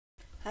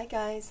Hi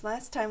guys,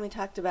 last time we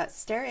talked about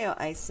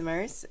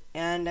stereoisomers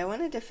and I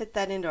wanted to fit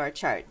that into our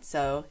chart.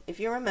 So if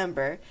you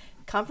remember,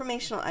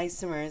 conformational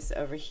isomers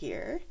over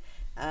here,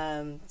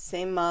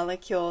 same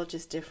molecule,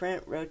 just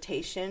different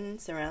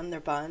rotations around their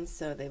bonds,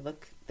 so they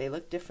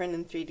look different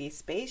in 3D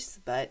space,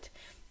 but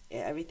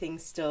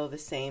everything's still the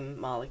same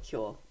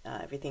molecule.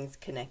 Everything's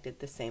connected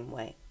the same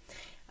way.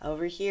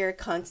 Over here,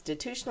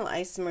 constitutional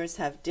isomers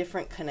have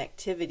different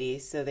connectivity,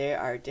 so they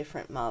are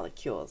different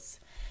molecules.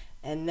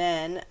 And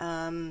then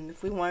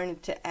if we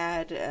wanted to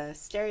add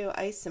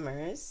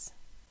stereoisomers,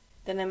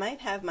 then I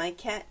might have my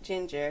cat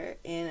Ginger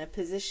in a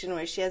position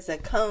where she has a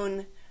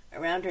cone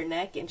around her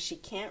neck and she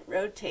can't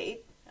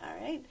rotate,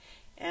 alright?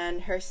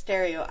 And her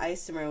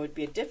stereoisomer would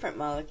be a different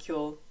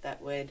molecule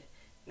that would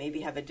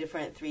maybe have a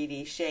different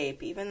 3D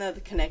shape. Even though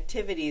the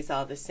connectivity is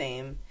all the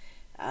same,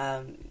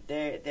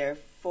 they're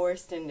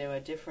forced into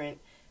a different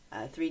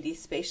 3D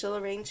spatial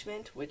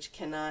arrangement which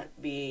cannot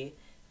be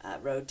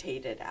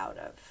rotated out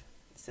of.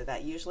 So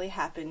that usually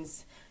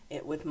happens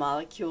with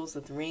molecules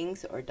with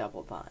rings or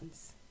double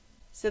bonds.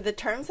 So the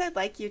terms I'd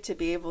like you to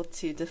be able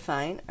to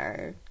define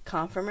are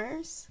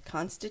conformers,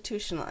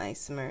 constitutional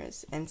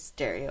isomers, and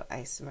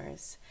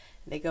stereoisomers.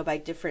 They go by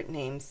different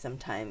names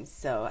sometimes,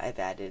 so I've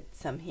added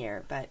some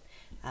here, but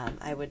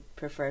I would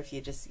prefer if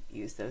you just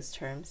use those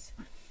terms.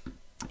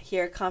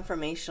 Here,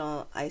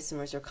 conformational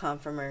isomers or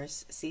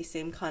conformers, see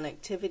same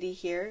connectivity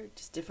here,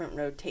 just different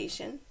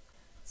rotation.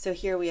 So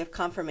here we have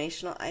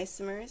conformational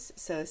isomers,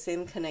 so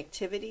same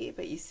connectivity,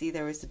 but you see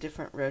there was a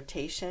different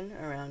rotation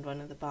around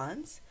one of the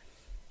bonds.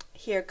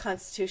 Here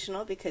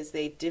constitutional because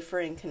they differ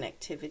in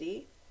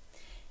connectivity.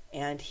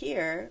 And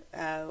here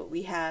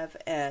we have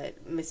a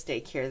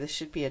mistake here. This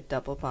should be a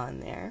double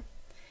bond there.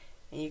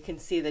 And you can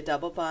see the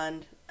double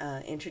bond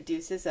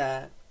introduces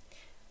a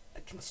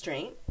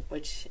constraint,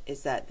 which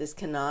is that this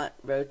cannot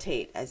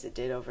rotate as it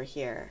did over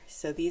here.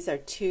 So these are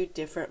two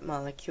different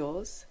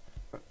molecules.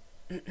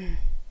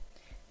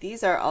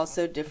 These are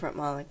also different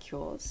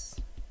molecules,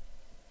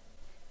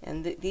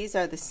 and these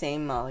are the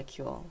same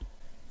molecule.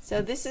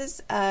 So this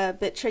is a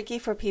bit tricky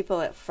for people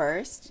at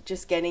first,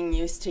 just getting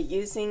used to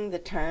using the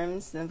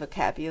terms and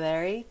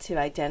vocabulary to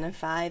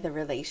identify the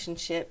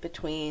relationship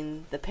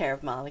between the pair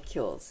of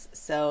molecules.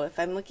 So if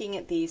I'm looking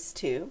at these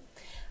two,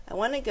 I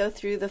want to go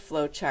through the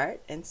flow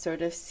chart and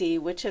sort of see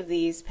which of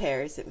these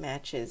pairs it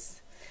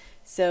matches.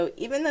 So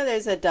even though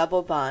there's a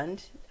double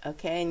bond,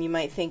 okay, and you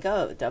might think,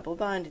 oh, double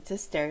bond, it's a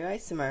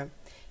stereoisomer.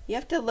 You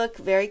have to look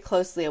very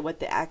closely at what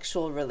the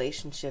actual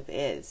relationship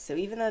is. So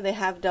even though they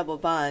have double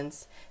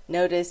bonds,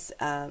 notice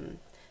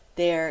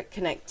their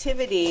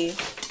connectivity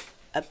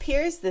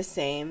appears the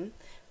same,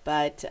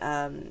 but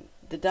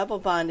the double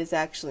bond is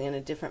actually in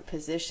a different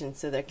position,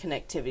 so their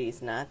connectivity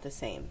is not the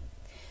same.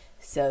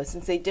 So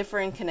since they differ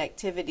in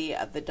connectivity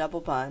of the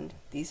double bond,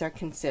 these are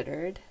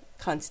considered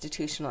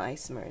constitutional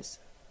isomers.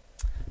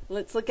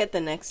 Let's look at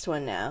the next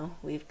one now.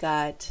 We've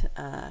got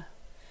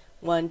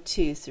 1,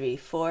 2, 3,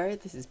 4.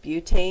 This is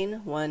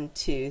butane. 1,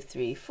 2,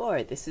 3,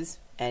 4. This is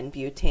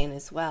N-butane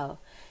as well.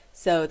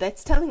 So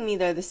that's telling me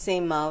they're the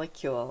same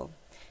molecule.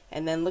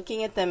 And then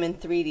looking at them in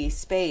 3D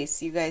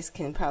space, you guys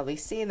can probably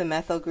see the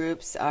methyl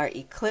groups are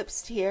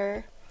eclipsed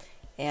here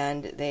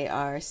and they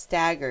are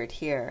staggered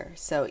here.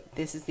 So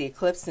this is the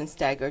eclipsed and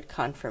staggered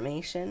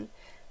conformation.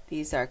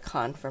 These are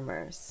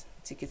conformers.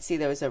 So you can see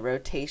there was a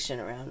rotation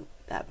around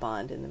that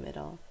bond in the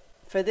middle.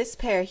 For this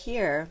pair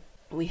here,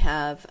 we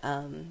have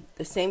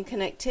the same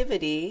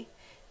connectivity,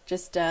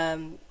 just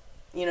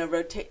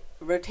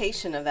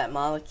rotation of that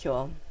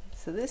molecule.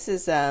 So this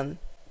is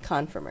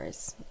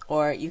conformers,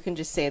 or you can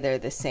just say they're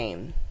the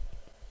same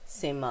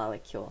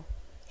molecule.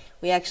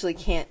 We actually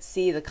can't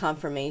see the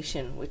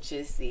conformation, which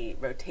is the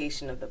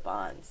rotation of the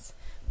bonds.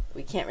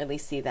 We can't really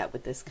see that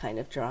with this kind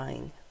of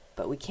drawing,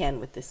 but we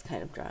can with this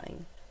kind of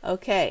drawing.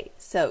 Okay,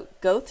 so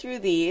go through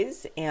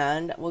these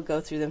and we'll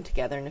go through them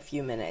together in a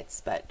few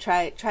minutes, but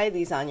try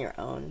these on your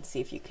own,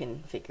 see if you can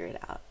figure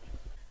it out.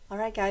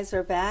 Alright guys,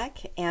 we're back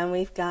and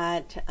we've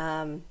got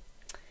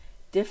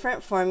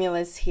different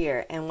formulas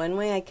here, and one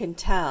way I can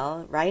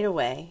tell right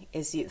away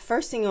is the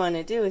first thing you want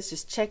to do is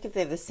just check if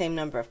they have the same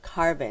number of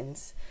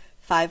carbons.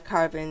 5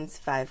 carbons,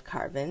 5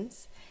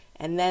 carbons.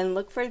 And then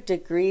look for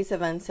degrees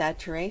of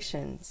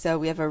unsaturation. So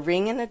we have a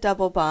ring and a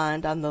double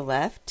bond on the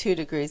left, 2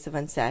 degrees of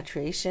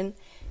unsaturation,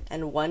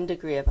 and 1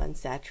 degree of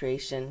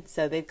unsaturation.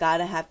 So they've got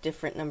to have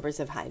different numbers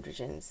of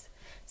hydrogens.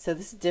 So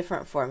this is a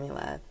different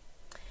formula.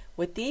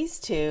 With these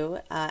two,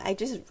 I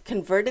just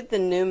converted the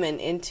Newman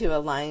into a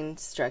line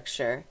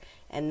structure.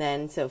 And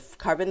then, so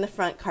carbon in the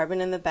front,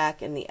 carbon in the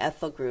back, and the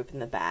ethyl group in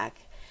the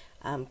back.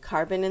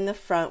 Carbon in the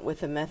front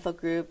with a methyl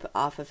group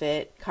off of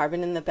it,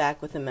 carbon in the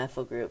back with a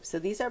methyl group. So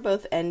these are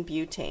both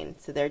N-butane,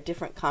 so they're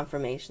different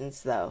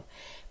conformations though,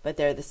 but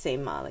they're the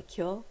same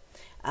molecule.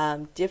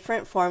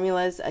 Different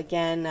formulas,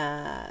 again,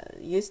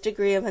 use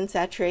degree of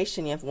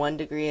unsaturation. You have 1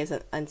 degree of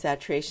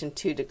unsaturation,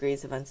 2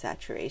 degrees of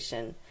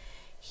unsaturation.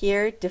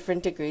 Here,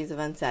 different degrees of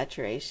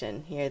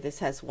unsaturation. Here this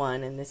has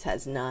 1 and this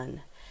has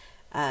none.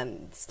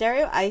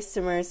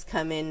 Stereoisomers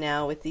come in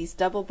now with these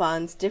double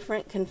bonds,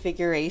 different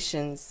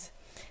configurations.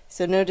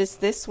 So notice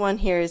this one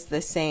here is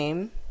the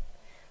same,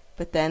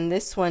 but then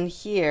this one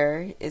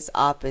here is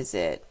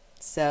opposite.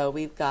 So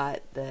we've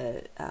got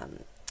the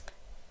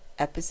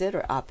opposite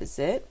or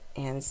opposite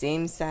and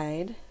same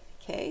side.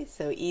 Okay,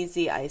 so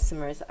easy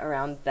isomers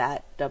around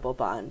that double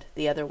bond.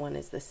 The other one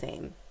is the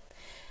same.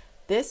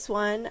 This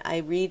one I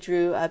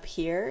redrew up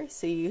here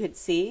so you could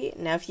see.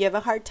 Now if you have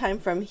a hard time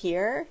from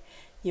here,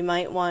 you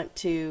might want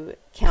to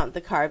count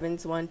the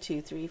carbons. 1,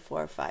 2, 3,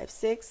 4, 5,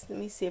 6. Let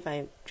me see if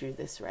I drew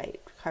this right.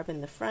 Carbon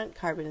in the front,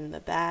 carbon in the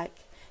back.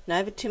 Now I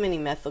have too many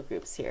methyl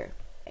groups here.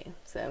 Okay,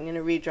 so I'm going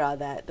to redraw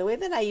that. The way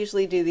that I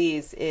usually do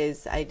these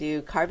is I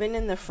do carbon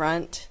in the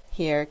front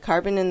here,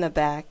 carbon in the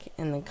back,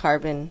 and then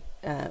carbon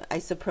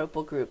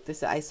isopropyl group. This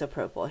is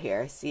isopropyl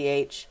here,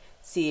 CH,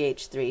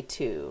 CH3,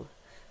 2.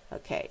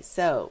 Okay,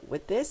 so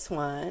with this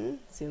one,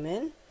 zoom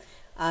in.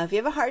 If you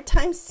have a hard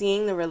time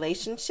seeing the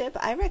relationship,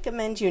 I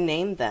recommend you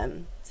name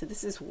them. So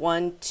this is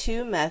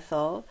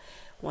 1,2-methyl,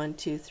 1,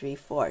 2, 3,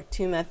 4,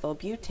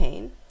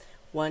 2-methylbutane,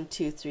 1,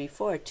 2, 3,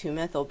 4,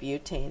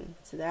 2-methylbutane.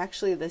 So they're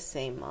actually the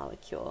same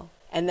molecule.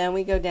 And then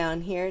we go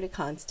down here to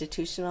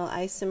constitutional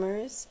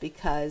isomers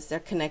because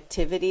their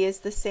connectivity is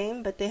the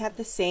same, but they have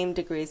the same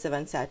degrees of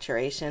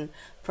unsaturation.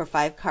 For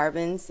 5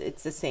 carbons,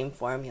 it's the same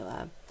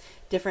formula.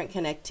 Different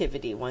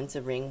connectivity, one's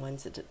a ring,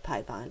 one's a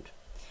pi bond.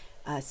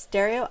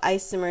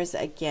 Stereoisomers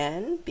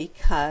again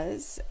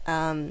because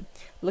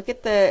look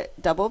at the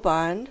double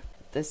bond,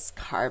 this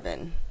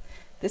carbon.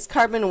 This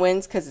carbon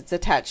wins because it's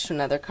attached to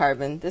another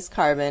carbon. This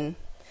carbon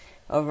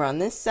over on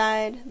this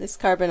side, this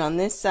carbon on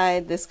this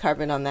side, this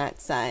carbon on that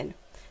side.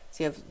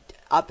 So you have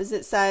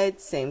opposite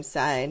sides, same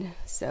side,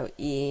 so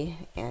E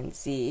and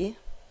Z.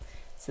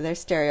 So they're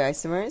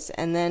stereoisomers.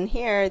 And then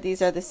here,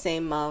 these are the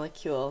same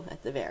molecule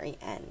at the very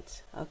end.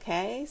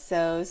 Okay,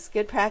 so it's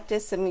good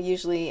practice. I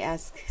usually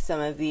ask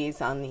some of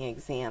these on the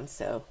exam,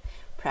 so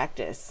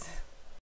practice.